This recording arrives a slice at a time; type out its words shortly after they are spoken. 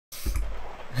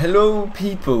Hello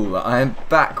people, I'm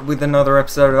back with another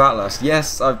episode of Outlast.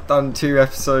 Yes, I've done 2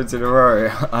 episodes in a row.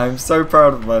 I'm so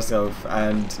proud of myself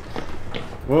and...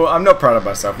 well, I'm not proud of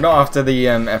myself. Not after the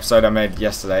episode I made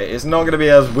yesterday. It's not going to be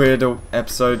as weird an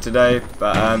episode today,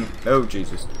 but oh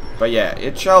Jesus. But yeah,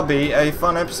 it shall be a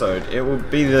fun episode. It will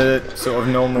be the sort of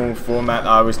normal format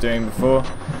I was doing before,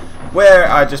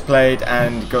 where I just played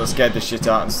and got scared the shit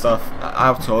out of.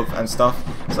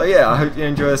 So yeah, I hope you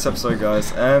enjoy this episode,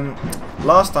 guys.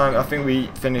 Last time I think we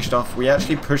finished off, we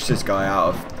actually pushed this guy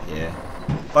out of here.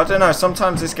 But I don't know,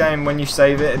 sometimes this game, when you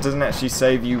save it, it doesn't actually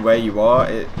save you where you are.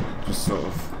 It just sort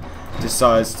of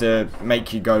decides to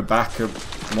make you go back a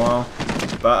while.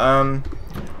 But I'm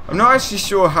not actually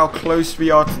sure how close we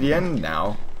are to the end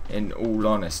now, in all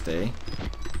honesty.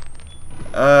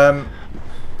 But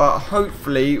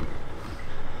hopefully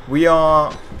we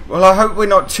are... well, I hope we're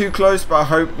not too close, but I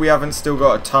hope we haven't still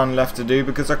got a ton left to do,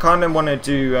 because I kind of want to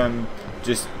do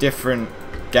just different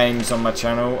games on my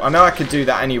channel. I know I could do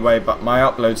that anyway, but my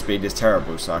upload speed is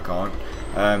terrible, so I can't.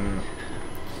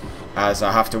 As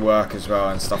I have to work as well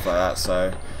and stuff like that,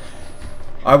 so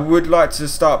I would like to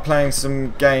start playing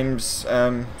some games,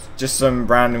 just some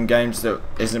random games that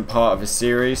isn't part of a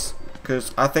series,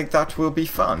 because I think that will be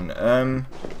fun.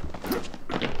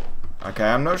 Okay,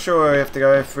 I'm not sure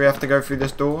if we have to go through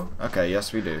this door. Okay,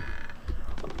 yes we do.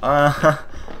 Oh,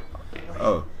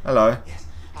 hello. Yes,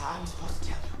 I'm supposed to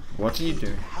tell you. What are you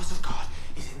doing? The house of God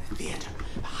is in the theater,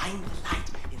 behind the light.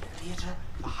 In the theater,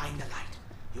 behind the light.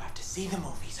 You have to see the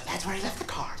movie, so that's where I left the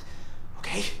card.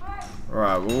 Okay?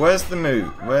 Right, well, where's the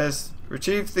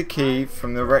retrieve the key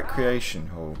from the recreation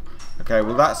hall. Okay,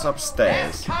 well that's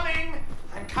upstairs. Yes, coming!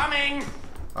 I'm coming!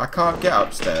 I can't get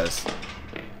upstairs.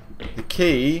 The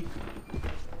key...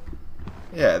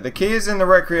 yeah, the key is in the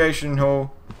recreation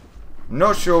hall. I'm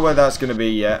not sure where that's going to be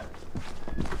yet.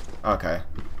 Okay,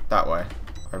 that way.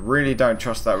 I really don't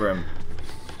trust that room.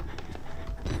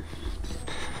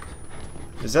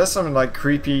 Is there some like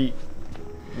creepy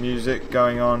music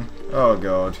going on? Oh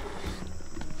god.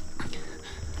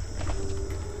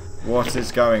 What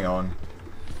is going on?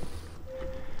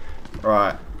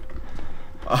 Right.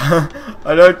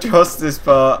 I don't trust this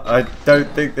part. I don't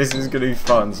think this is going to be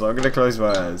fun, so I'm going to close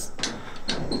my eyes.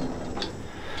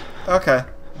 Okay.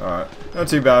 Alright. Not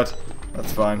too bad.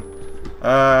 That's fine.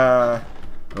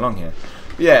 Along here.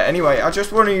 But yeah, anyway, I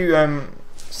just want to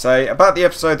say about the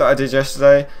episode that I did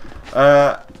yesterday.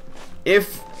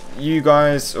 If you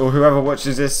guys, or whoever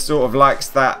watches this, sort of likes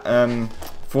that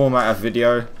format of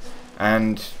video,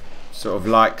 and sort of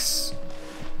likes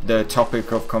the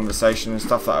topic of conversation and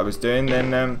stuff that I was doing,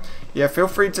 then yeah, feel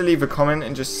free to leave a comment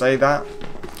and just say that.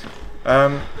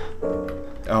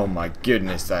 Oh my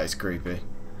goodness, that is creepy.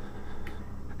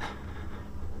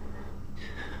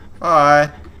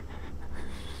 Hi.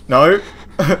 No.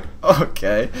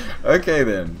 Okay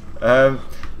then.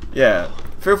 Yeah,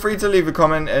 feel free to leave a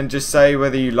comment and just say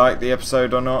whether you like the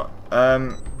episode or not.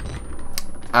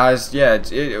 As yeah,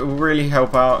 it will really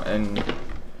help out, and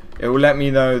it will let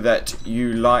me know that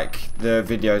you like the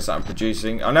videos that I'm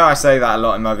producing. I know I say that a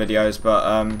lot in my videos, but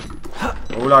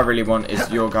all I really want is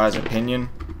your guys' opinion.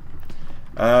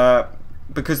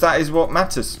 Because that is what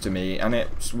matters to me, and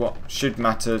it's what should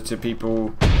matter to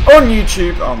people on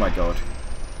YouTube. Oh my god.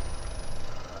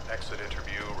 Exit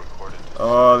interview recorded.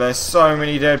 Oh, there's so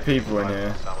many dead people in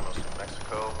here.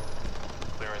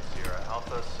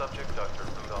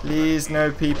 Please,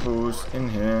 no peoples in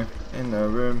here, in the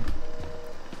room.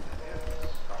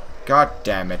 God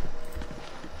damn it.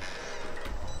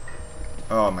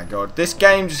 Oh my god. This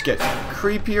game just gets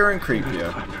creepier and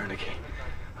creepier.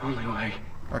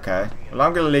 Okay. Well,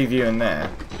 I'm going to leave you in there.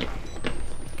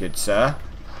 Good sir.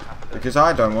 Because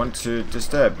I don't want to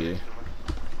disturb you.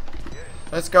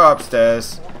 Let's go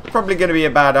upstairs. Probably going to be a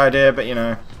bad idea, but you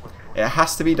know, it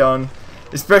has to be done.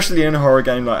 Especially in a horror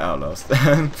game like Outlast.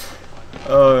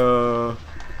 Oh.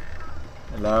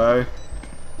 Hello.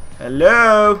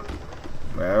 Hello.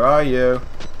 Where are you?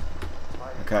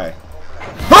 Okay.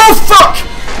 Oh fuck!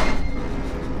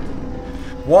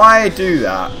 Why do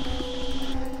that?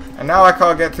 And now I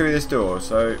can't get through this door,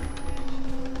 so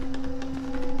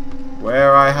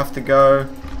where I have to go,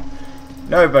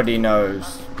 nobody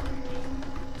knows.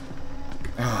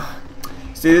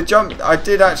 See, I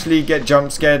did actually get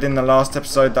jump scared in the last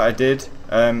episode that I did,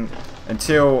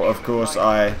 until of course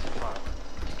I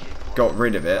got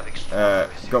rid of it,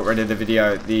 got rid of the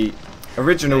video, the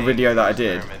original video that I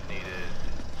did.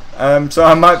 So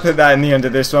I might put that in the end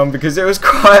of this one, because it was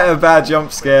quite a bad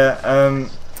jump scare.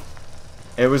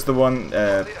 It was the one,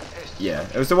 yeah,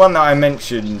 it was the one that I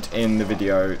mentioned in the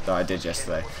video that I did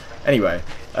yesterday. Anyway,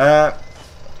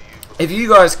 if you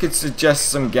guys could suggest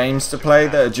some games to play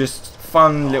that are just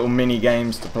fun little mini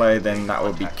games to play, then that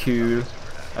would be cool.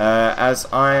 As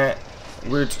I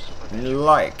would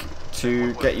like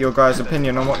to get your guys'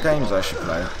 opinion on what games I should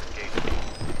play.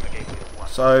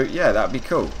 So yeah, that'd be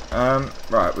cool.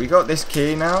 Right, we got this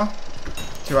key now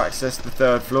to access the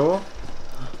 3rd floor.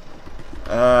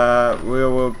 We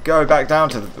will go back down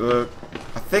to the...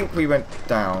 I think we went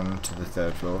down to the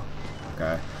 3rd floor.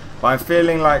 Okay. But I'm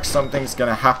feeling like something's going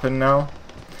to happen now.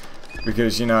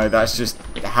 Because, you know, that's just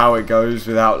how it goes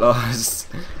with Outlast.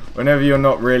 Whenever you're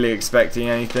not really expecting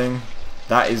anything,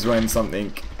 that is when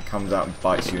something comes out and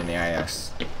bites you in the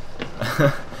ass.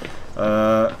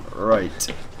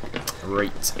 Right.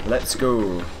 Right. Let's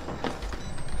go.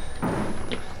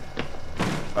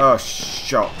 Oh,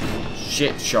 shock.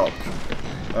 Shit shock.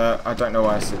 I don't know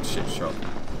why I said shit shock.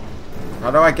 How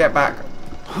do I get back?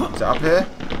 Is it up here?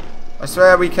 I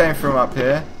swear we came from up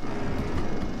here.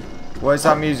 What is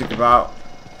that music about?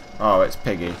 Oh, it's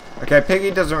Piggy. Okay,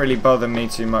 Piggy doesn't really bother me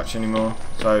too much anymore.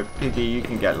 So, Piggy, you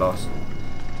can get lost.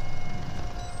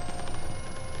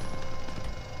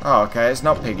 Oh, okay, it's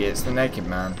not Piggy, it's the naked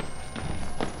man.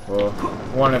 Or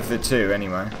one of the two,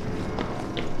 anyway.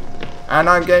 And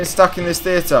I'm getting stuck in this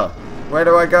theatre. Where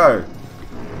do I go?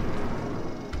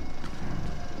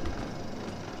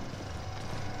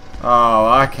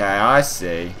 Oh, okay, I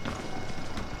see.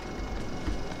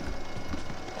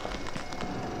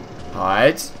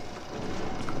 Hide.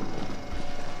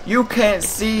 You can't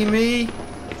see me.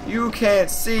 You can't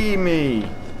see me.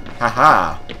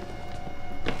 Haha.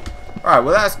 Right,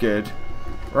 well that's good.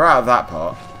 We're out of that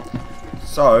part.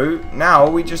 So, now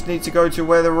we just need to go to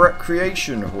where the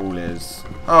recreation hall is.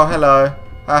 Oh, hello.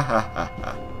 Ha ha ha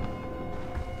ha.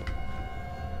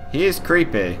 He is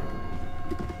creepy.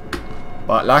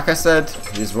 But like I said,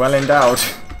 he's well endowed.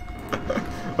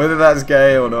 Whether that's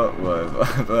gay or not, whatever.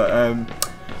 But,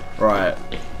 right.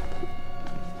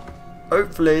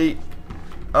 Hopefully...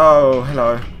 Oh,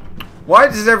 hello. Why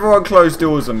does everyone close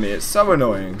doors on me? It's so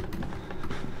annoying.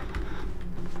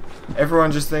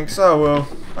 Everyone just thinks, oh well,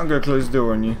 I'm going to close the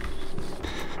door on you.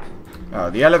 Oh,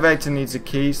 the elevator needs a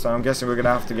key, so I'm guessing we're going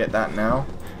to have to get that now.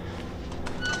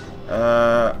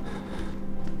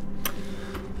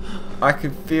 I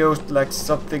can feel like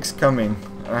something's coming.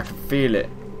 I can feel it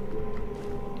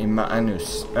in my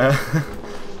anus.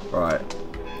 Right.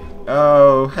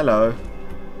 Oh, hello.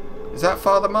 Is that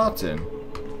Father Martin?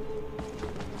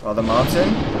 Father Martin?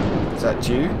 Is that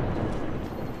you?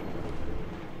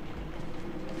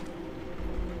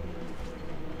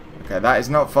 Okay, that is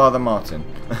not Father Martin.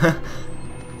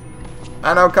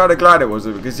 And I'm kind of glad it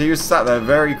wasn't, because he was sat there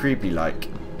very creepy like.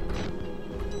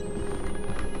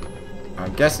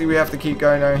 I'm guessing we have to keep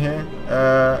going down here.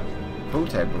 Pool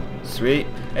table. Sweet.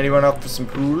 Anyone up for some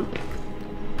pool?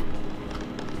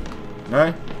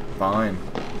 No? Fine.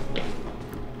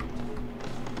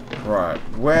 Right.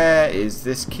 Where is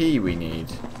this key we need?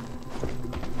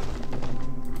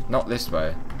 Not this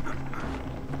way.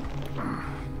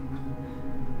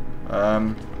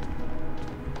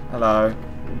 Hello.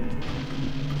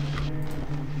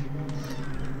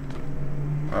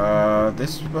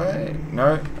 This way?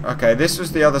 No? Okay, this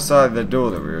was the other side of the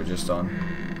door that we were just on.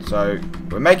 So,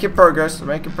 we're making progress, we're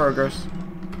making progress.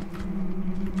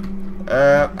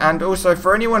 And also,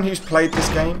 for anyone who's played this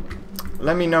game,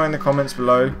 let me know in the comments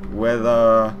below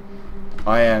whether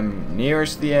I am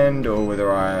nearest the end or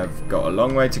whether I have got a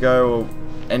long way to go or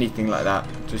anything like that.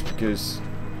 Just because...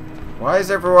 Why is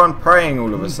everyone praying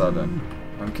all of a sudden?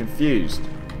 I'm confused.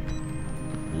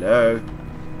 Hello?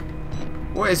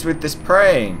 What is with this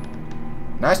praying?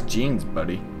 Nice jeans,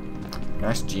 buddy.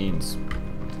 Nice jeans.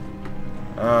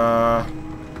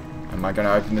 Am I going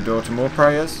to open the door to more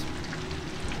prayers?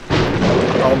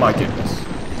 Oh my goodness.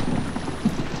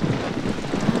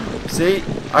 See?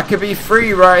 I could be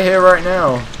free right here, right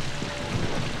now.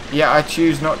 Yeah, I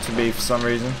choose not to be for some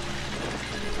reason.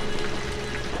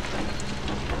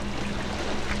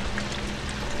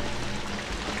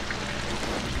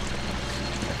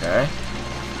 Okay.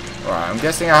 Right, I'm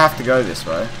guessing I have to go this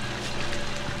way.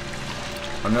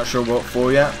 I'm not sure what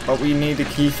for yet, but we need a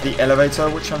key for the elevator,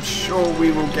 which I'm sure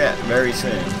we will get very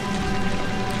soon.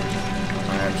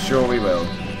 I am sure we will.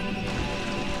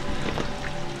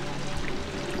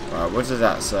 Right, what does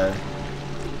that say?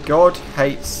 God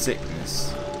hates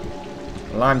sickness.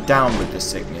 Well, I'm down with the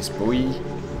sickness, boy.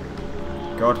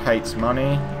 God hates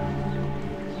money.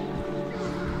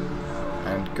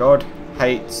 And God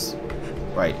hates...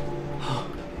 Wait.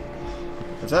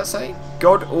 What does that say?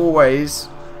 God always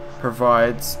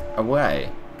provides a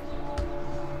way.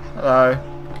 Hello.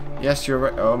 Yes, you're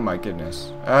right. Oh my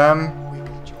goodness.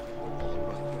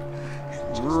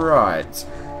 Right.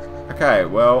 Okay,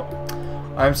 well,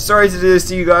 I'm sorry to do this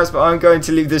to you guys, but I'm going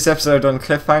to leave this episode on a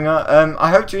cliffhanger. I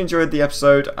hope you enjoyed the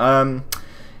episode.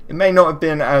 It may not have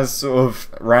been as sort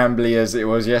of rambly as it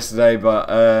was yesterday,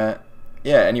 but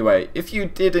yeah, anyway, if you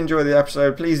did enjoy the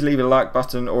episode, please leave a like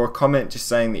button or a comment just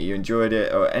saying that you enjoyed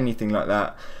it or anything like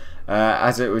that,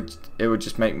 as it would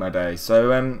just make my day.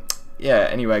 So yeah,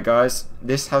 anyway guys,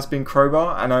 this has been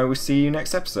Crowebar, and I will see you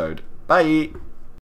next episode. Bye!